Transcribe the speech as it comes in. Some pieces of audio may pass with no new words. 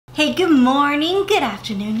Hey, good morning, good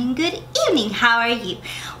afternoon, and good evening. How are you?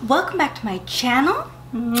 Welcome back to my channel.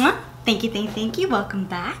 Thank you. Welcome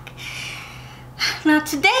back. Now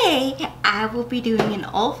today, I will be doing an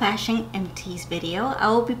old-fashioned empties video. I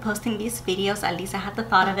will be posting these videos, at least I had the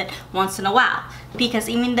thought of it once in a while. Because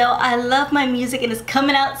even though I love my music and it's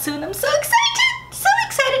coming out soon, I'm so excited! So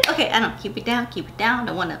excited! Okay, I don't, keep it down. I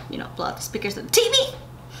don't want to, blow out the speakers of the TV.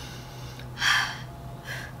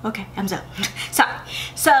 Okay, I'm so sorry.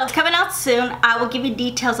 So it's coming out soon. I will give you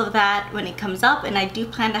details of that when it comes up, and I do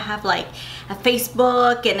plan to have like a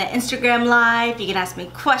Facebook and an Instagram live. You can ask me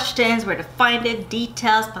questions, where to find it,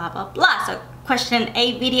 details, blah blah blah. So question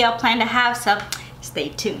a video I plan to have, so stay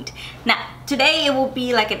tuned. Now today it will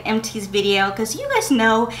be like an empties video because you guys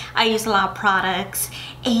know I use a lot of products,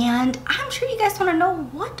 and I'm sure you guys want to know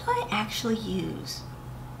what do I actually use.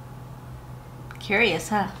 Curious,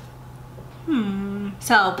 huh?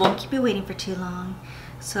 So won't keep you waiting for too long.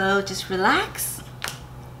 So just relax,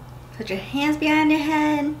 put your hands behind your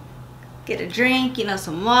head, get a drink,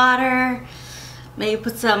 some water, maybe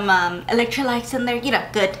put some electrolytes in there,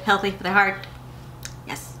 good, healthy for the heart.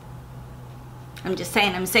 Yes. I'm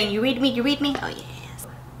saying you read me? Oh yes.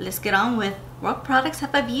 Let's get on with what products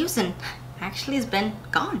have I used, and actually it's been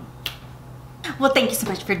gone. Well, thank you so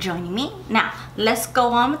much for joining me. Now, let's go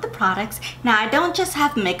on with the products. Now, I don't just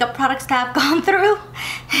have makeup products that I've gone through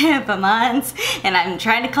for months, and I'm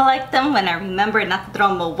trying to collect them when I remember not to throw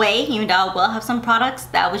them away, even though I will have some products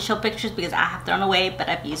that I will show pictures because I have thrown away, but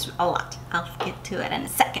I've used a lot. I'll get to it in a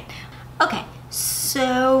second. Okay,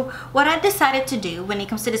 so what I decided to do when it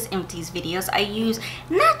comes to this empties videos, I use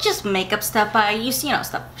not just makeup stuff, but I use,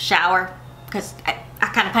 stuff, shower, because I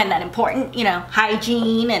kind of find that important,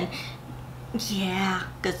 hygiene, and yeah,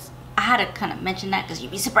 because I had to kind of mention that because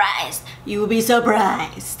you'd be surprised. You will be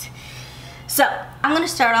surprised. So I'm going to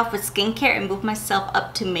start off with skincare and move myself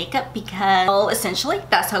up to makeup because, well, essentially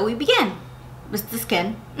that's how we begin. With the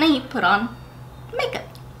skin, and then you put on makeup.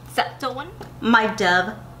 So one, my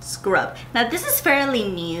Dove scrub. Now this is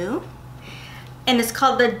fairly new, and it's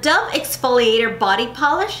called the Dove Exfoliator Body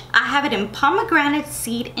Polish. I have it in pomegranate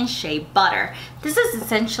seed and shea butter. This is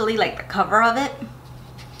essentially like the cover of it.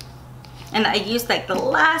 And I used like the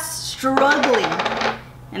last struggling,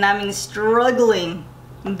 and I mean struggling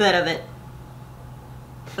bit of it,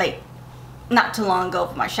 like not too long ago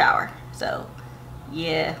for my shower. So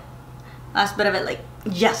yeah, last bit of it like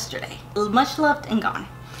yesterday. Much loved and gone.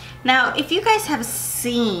 Now if you guys have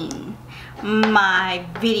seen my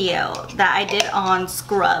video that I did on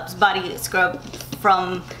scrubs, body scrub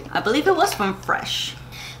from, I believe it was from Fresh,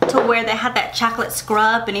 to where they had that chocolate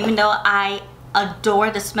scrub, and even though I adore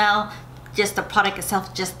the smell, just the product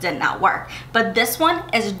itself just did not work. But this one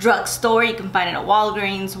is drugstore. You can find it at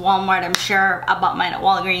Walgreens, Walmart. I'm sure I bought mine at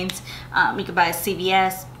Walgreens. You can buy a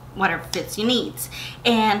CVS, whatever fits your needs.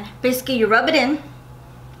 And basically you rub it in,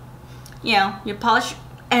 you polish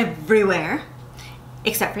everywhere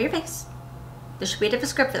except for your face. There should be a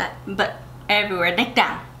different script for that, but everywhere, neck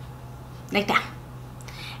down,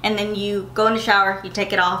 and then you go in the shower, you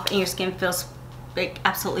take it off, and your skin feels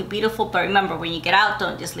absolutely beautiful. But remember, when you get out,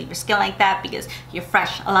 don't just leave your skin like that because you're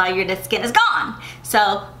fresh. A lot of your dead skin is gone.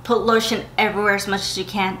 So put lotion everywhere as much as you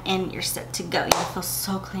can, and you're set to go. You feel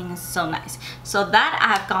so clean and so nice. So that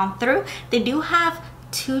I have gone through. They do have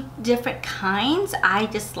two different kinds. I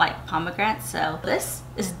just like pomegranate, so this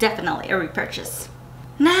is definitely a repurchase.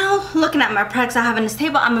 Now, looking at my products I have on this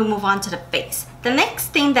table, I'm gonna move on to the face. The next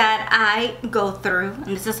thing that I go through, and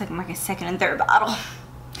this is like my second and third bottle,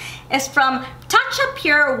 is from Tatcha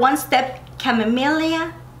Pure One Step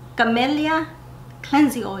Camellia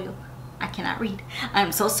Cleansing Oil. I cannot read.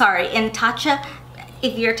 I'm so sorry. And Tatcha,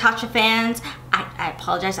 if you're Tatcha fans, I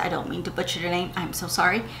apologize. I don't mean to butcher your name. I'm so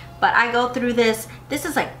sorry. But I go through this. This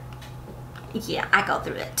is like, yeah, I go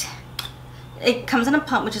through it. It comes in a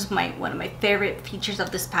pump, which is one of my favorite features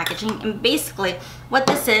of this packaging. And basically what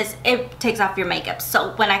this is, it takes off your makeup.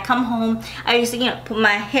 So when I come home, I usually put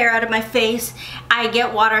my hair out of my face, I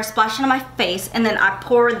get water, splash it on my face, and then I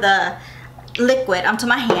pour the liquid onto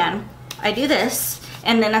my hand. I do this,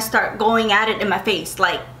 and then I start going at it in my face,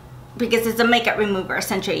 like, because it's a makeup remover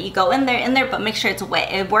essentially. You go in there, but make sure it's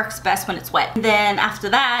wet. It works best when it's wet. Then after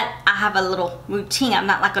that, I have a little routine. I'm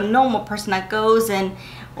not like a normal person that goes and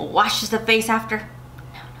washes the face after.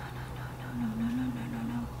 No.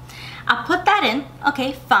 I'll put that in,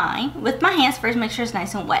 okay, fine, with my hands first, make sure it's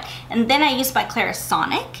nice and wet. And then I use my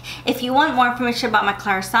Clarisonic. If you want more information about my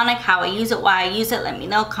Clarisonic, how I use it, why I use it, let me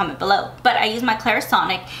know, comment below. But I use my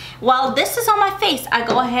Clarisonic. While this is on my face, I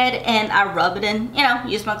go ahead and I rub it in,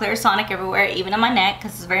 use my Clarisonic everywhere, even on my neck,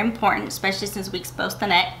 because it's very important, especially since we expose the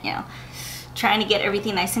neck, trying to get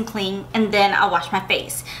everything nice and clean, and then I'll wash my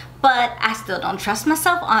face. But I still don't trust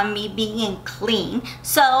myself on me being clean.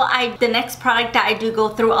 So the next product that I do go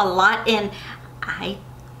through a lot, and I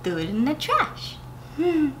threw it in the trash.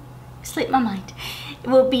 Slipped my mind. It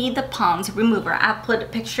will be the Pond's Remover. I put a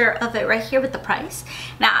picture of it right here with the price.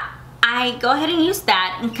 Now, I go ahead and use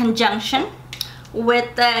that in conjunction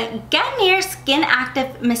with the Garnier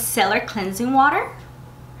Skinactive Micellar Cleansing Water.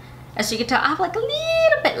 As you can tell, I have like a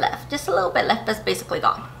little bit left, just a little bit left. That's basically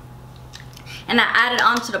gone. And I added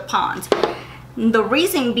on to the Pond's. The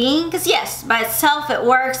reason being, because yes, by itself it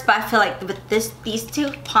works, but I feel like with these two,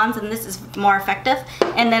 Pond's and this, is more effective.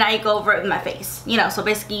 And then I go over it with my face. You know, so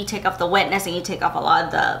basically you take off the wetness and you take off a lot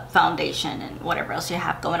of the foundation and whatever else you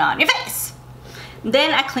have going on in your face.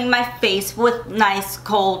 Then I clean my face with nice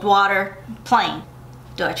cold water, plain.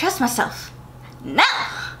 Do I trust myself? No!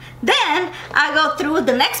 Then I go through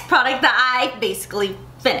the next product that I basically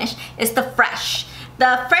finished. It's the Fresh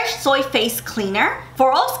Soy Face Cleaner.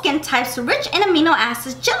 For all skin types, rich in amino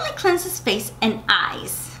acids, gently cleanses face and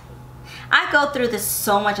eyes. I go through this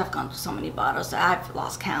so much. I've gone through so many bottles that I've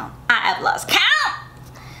lost count. I have lost count!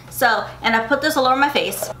 So, and I put this all over my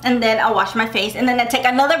face, and then I wash my face, and then I take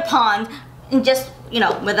another Pond and just, you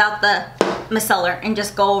know, without the micellar, and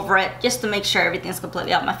just go over it just to make sure everything's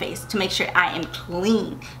completely out my face, to make sure I am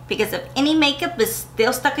clean. Because if any makeup is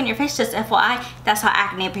still stuck in your face, just FYI, that's how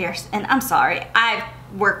acne appears. And I'm sorry, I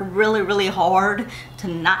work really, really hard to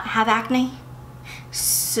not have acne.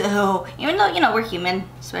 So, even though, you know, we're human,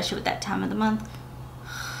 especially with that time of the month,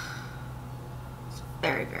 it's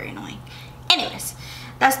very, very annoying. Anyways,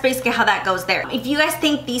 that's basically how that goes there. If you guys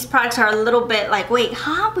think these products are a little bit like, wait,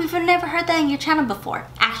 huh? We've never heard that in your channel before.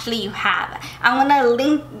 Actually, you have. I'm gonna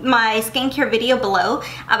link my skincare video below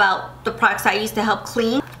about the products I use to help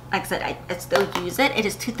clean. Like I said, I still use it. It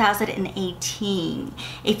is 2018.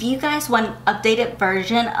 If you guys want an updated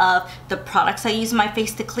version of the products I use in my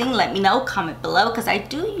face to clean, let me know. Comment below, because I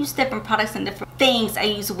do use different products and different things I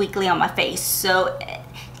use weekly on my face. So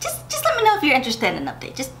just let me know if you're interested in an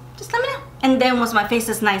update. Just let me know. And then once my face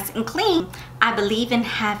is nice and clean, I believe in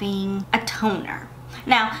having a toner.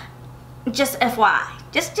 Now, just FYI,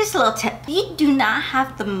 just a little tip. If you do not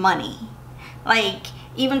have the money, like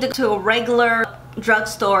even to a regular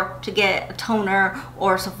drugstore to get a toner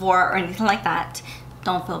or Sephora or anything like that,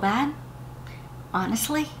 don't feel bad.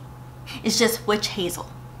 Honestly, it's just witch hazel.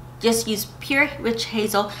 Just use pure witch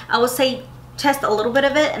hazel. I would say test a little bit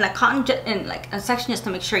of it in a cotton in like a section, just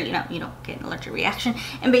to make sure you don't get an allergic reaction.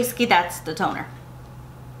 And basically that's the toner.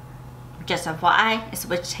 Just FYI, it's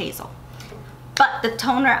witch hazel. But the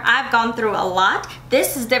toner, I've gone through a lot.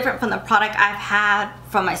 This is different from the product I've had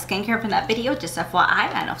from my skincare from that video. Just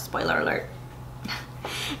FYI, I know, spoiler alert.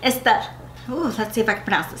 It's the, let's see if I can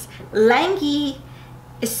pronounce this, Laneige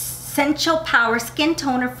Essential Power Skin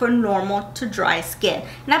Toner for normal to dry skin.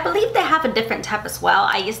 And I believe they have a different type as well.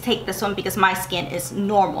 I just take this one because my skin is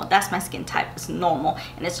normal. That's my skin type, is normal.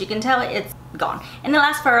 And as you can tell, it's gone. And it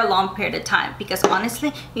lasts for a long period of time, because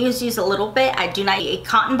honestly, you just use a little bit. I do not use a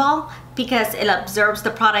cotton ball because it absorbs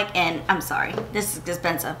the product, and I'm sorry, this is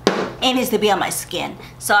expensive. It needs to be on my skin.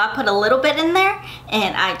 So I put a little bit in there,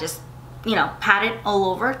 and I just, you know, pat it all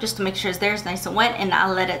over just to make sure it's there, it's nice and wet, and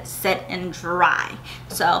I'll let it sit and dry.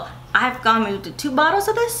 So I've gone maybe to 2 bottles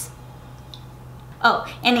of this. Oh,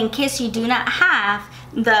 and in case you do not have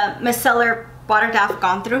the micellar water that I've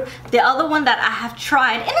gone through, the other one that I have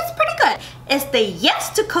tried, and it's pretty good, is the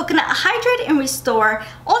Yes to Coconut Hydrate and Restore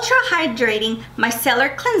Ultra Hydrating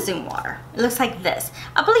Micellar Cleansing Water. It looks like this.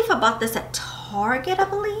 I believe I bought this at Target, I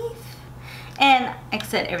believe. And like I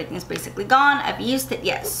said, everything's basically gone. I've used it,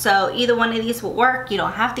 yes. So either one of these will work. You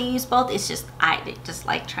don't have to use both. It's just, I just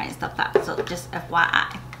like trying stuff out. So just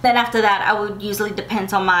FYI. Then after that, I would usually,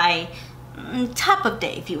 depends on my type of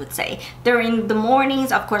day, if you would say. During the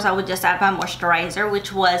mornings, of course, I would just add my moisturizer,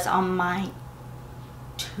 which was on my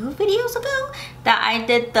 2 videos ago that I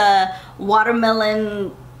did the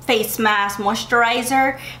watermelon face mask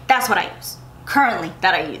moisturizer. That's what I use. Currently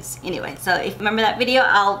that I use anyway. So if you remember that video,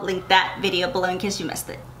 I'll link that video below in case you missed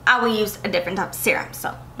it. I will use a different type of serum.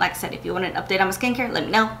 So like I said, if you want an update on my skincare, let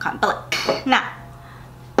me know, comment below. Now,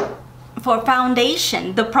 for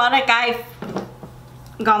foundation, the product I've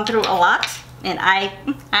gone through a lot, and I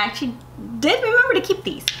actually did remember to keep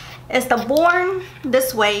these, is the Born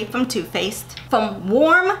This Way from TooFaced, from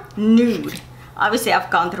Warm Nude. Obviously I've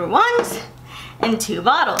gone through 1 and 2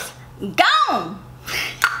 bottles. Gone!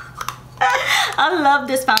 I love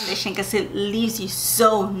this foundation because it leaves you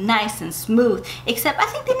so nice and smooth. Except I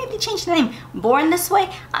think they need to change the name. Born This Way.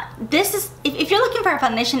 This is, if you're looking for a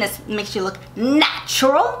foundation that makes you look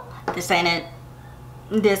natural, this ain't it.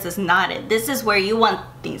 this is not it. This is where you want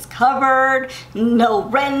things covered, no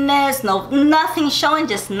redness, nothing showing,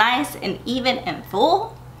 just nice and even and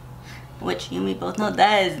full, which you and me both know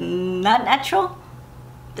that is not natural.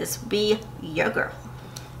 This would be your girl.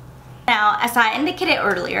 Now, as I indicated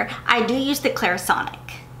earlier, I do use the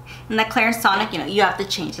Clarisonic. And the Clarisonic, you know, you have to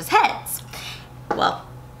change his heads. Well,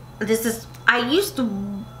 this is, I used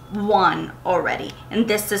one already, and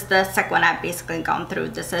this is the second one I've basically gone through.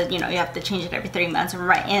 This is, you know, you have to change it every 3 months,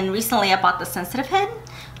 right? And recently I bought the sensitive head,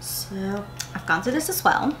 so I've gone through this as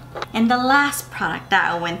well. And the last product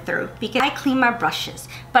that I went through, because I clean my brushes,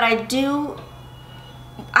 but I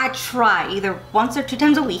try either once or 2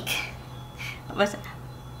 times a week.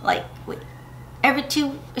 Like, wait, every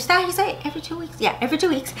 2, is that how you say it? Every 2 weeks? Yeah, every 2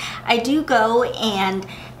 weeks I do go and,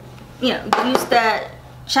 you know, use the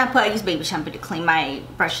shampoo. I use baby shampoo to clean my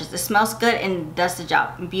brushes. It smells good and does the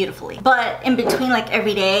job beautifully. But in between, like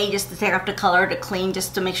every day, just to take off the color, to clean,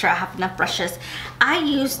 just to make sure I have enough brushes, I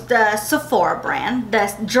use the Sephora brand,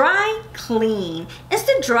 the Dry Clean. It's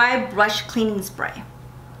the dry brush cleaning spray.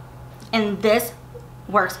 And this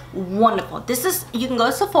works wonderful. This is, you can go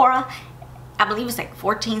to Sephora, I believe it's like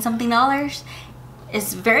 $14 something.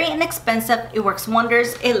 It's very inexpensive. It works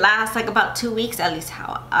wonders. It lasts like about 2 weeks, at least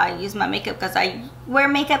how I use my makeup, because I wear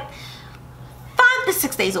makeup 5 to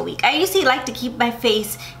 6 days a week. I usually like to keep my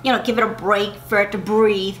face, you know, give it a break for it to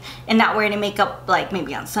breathe, and not wear any makeup like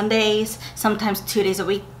maybe on Sundays, sometimes 2 days a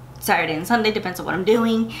week, Saturday and Sunday, depends on what I'm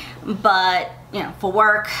doing. But, you know, for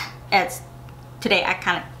work, it's today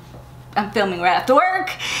I'm filming right after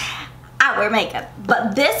work. I wear makeup,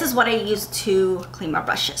 but this is what I use to clean my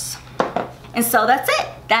brushes. And so that's it.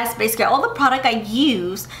 That's basically all the product I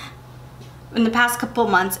use in the past couple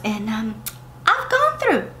months, and I've gone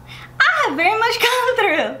through. I have very much gone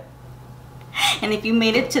through. And if you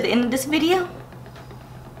made it to the end of this video,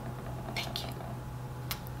 thank you.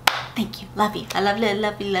 Thank you. Love you. I love you,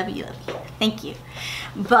 love you, love you, love you. Thank you.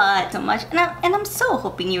 But so much, and I'm so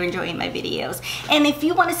hoping you're enjoying my videos. And if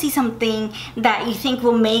you want to see something that you think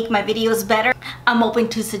will make my videos better, I'm open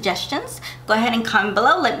to suggestions. Go ahead and comment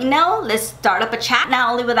below, let me know. Let's start up a chat. Not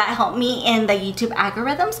only will that help me in the YouTube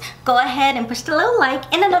algorithms, go ahead and push the little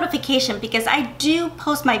like and a notification, because I do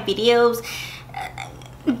post my videos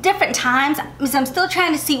different times, because I'm still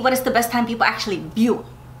trying to see what is the best time people actually view.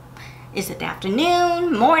 Is it the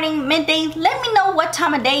afternoon, morning, midday? Let me know what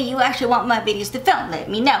time of day you actually want my videos to film. Let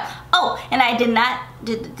me know. Oh, and I did not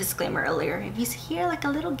do the disclaimer earlier. If you hear like a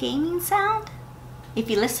little gaming sound, if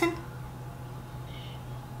you listen,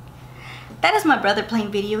 that is my brother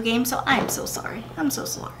playing video games, so I'm so sorry. I'm so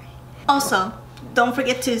sorry. Also, don't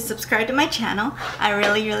forget to subscribe to my channel. I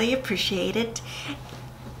really, really appreciate it,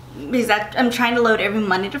 because I'm trying to load every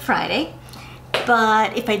Monday to Friday.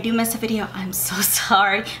 But if I do miss a video, I'm so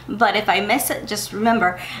sorry. But if I miss it, just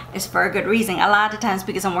remember, it's for a good reason. A lot of times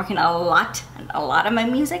because I'm working a lot of my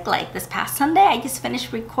music. Like this past Sunday, I just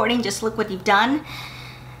finished recording Just Look What You've Done,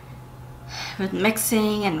 with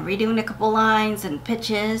mixing and redoing a couple lines and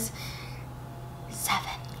pitches. 7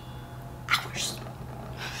 hours.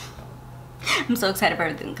 I'm so excited for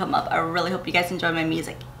everything to come up. I really hope you guys enjoy my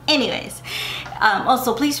music. Anyways,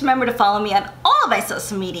 also please remember to follow me on all of my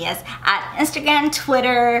social medias, at Instagram,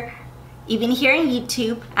 Twitter, even here on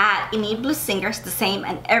YouTube at @IneedBlueSingers, the same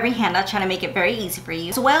and every handle, trying to make it very easy for you,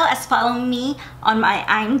 as well as follow me on my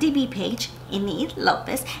IMDb page, Ineed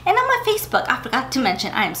Lopez, and on my Facebook. I forgot to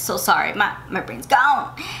mention, I am so sorry, my brain's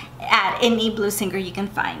gone. At IneedBlueSinger you can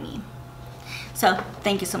find me. So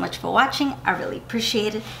thank you so much for watching. I really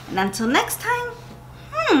appreciate it, and until next time,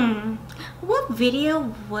 what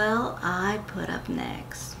video will I put up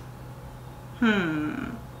next?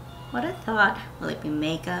 What I thought, will it be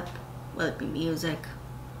makeup? Will it be music?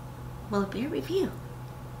 Will it be a review?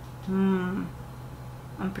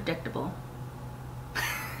 Unpredictable.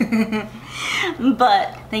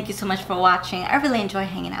 But thank you so much for watching. I really enjoy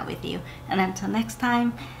hanging out with you. And until next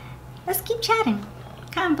time, let's keep chatting.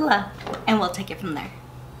 Comment below and we'll take it from there.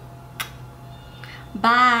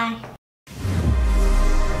 Bye.